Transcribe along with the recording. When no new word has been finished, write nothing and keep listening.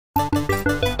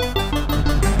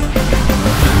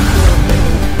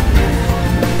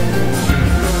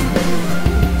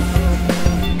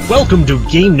Welcome to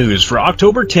Game News for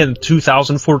October 10th,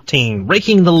 2014,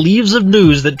 raking the leaves of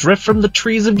news that drift from the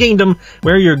trees of gamedom,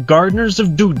 where your gardeners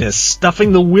of dudeness,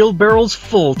 stuffing the wheelbarrows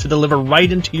full to deliver right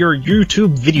into your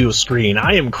YouTube video screen.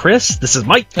 I am Chris, this is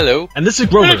Mike. Hello. And this is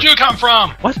Grover. Where did you come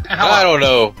from? What? I don't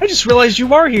know. I just realized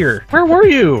you are here. Where were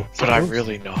you? But I'm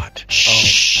really not.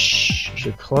 Shh.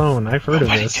 The clone, I've heard of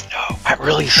this. Know. I'm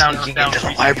really sneaking into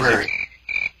the library.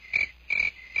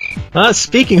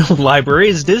 Speaking of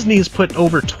libraries, Disney has put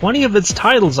over 20 of its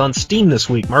titles on Steam this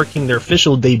week, marking their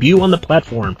official debut on the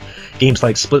platform. Games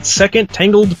like Split Second,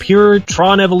 Tangled, Pure,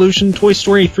 Tron Evolution, Toy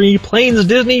Story 3, Planes,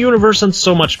 Disney Universe, and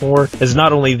so much more is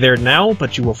not only there now,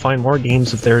 but you will find more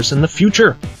games of theirs in the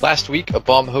future. Last week, a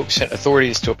bomb hoax sent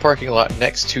authorities to a parking lot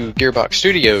next to Gearbox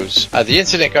Studios. The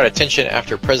incident got attention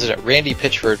after President Randy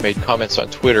Pitchford made comments on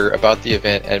Twitter about the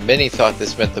event, and many thought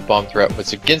this meant the bomb threat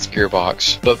was against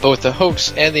Gearbox, but both the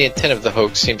hoax and the intent of the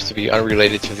hoax seems to be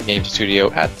unrelated to the game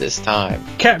studio at this time.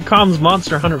 Capcom's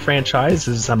Monster Hunter franchise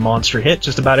is a monster hit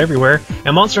just about everywhere,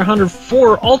 and Monster Hunter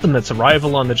 4 Ultimate's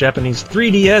arrival on the Japanese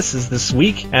 3DS is this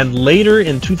week, and later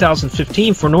in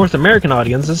 2015 for North American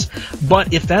audiences.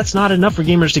 But if that's not enough for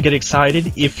gamers to get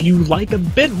excited, if you like a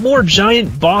bit more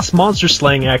giant boss monster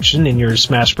slaying action in your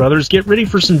Smash Brothers, get ready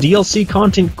for some DLC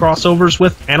content crossovers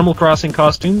with Animal Crossing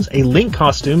costumes, a Link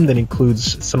costume that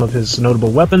includes some of his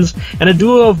notable weapons, and a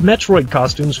duo of Metroid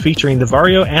costumes featuring the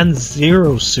Wario and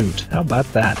Zero Suit. How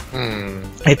about that?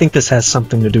 I think this has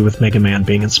something to do with Mega Man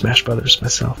being in Smash Brothers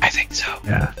myself. I think so.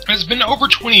 Yeah. It's been over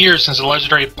 20 years since the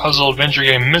legendary puzzle adventure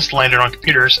game Mistlanded on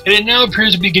computers, and it now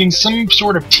appears to be getting some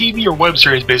sort of TV or web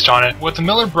series based on it, with the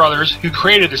Miller brothers, who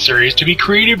created the series, to be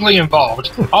creatively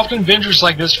involved. Often ventures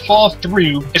like this fall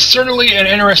through. It's certainly an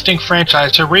interesting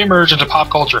franchise to reemerge into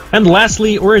pop culture. And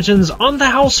lastly, Origin's On the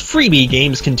House freebie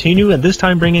games continue, and this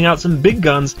time bringing out some big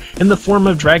guns in the form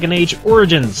of Dragon Age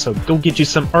Origins, so go get you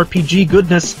some RPG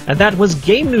goodness. And that was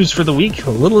Game News for the week,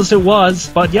 little as it was,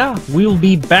 but yeah, we'll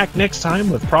be back next time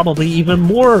with probably even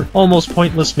more almost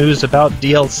pointless news about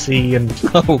DLC and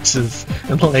hoaxes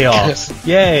and layoffs.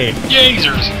 Yay!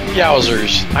 Yazers!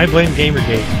 Yowzers. I blame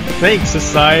Gamergate. Thanks,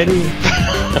 society.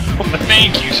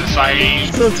 Thank you, society.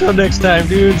 So until next time,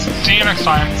 dudes. See you next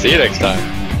time. See you next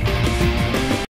time.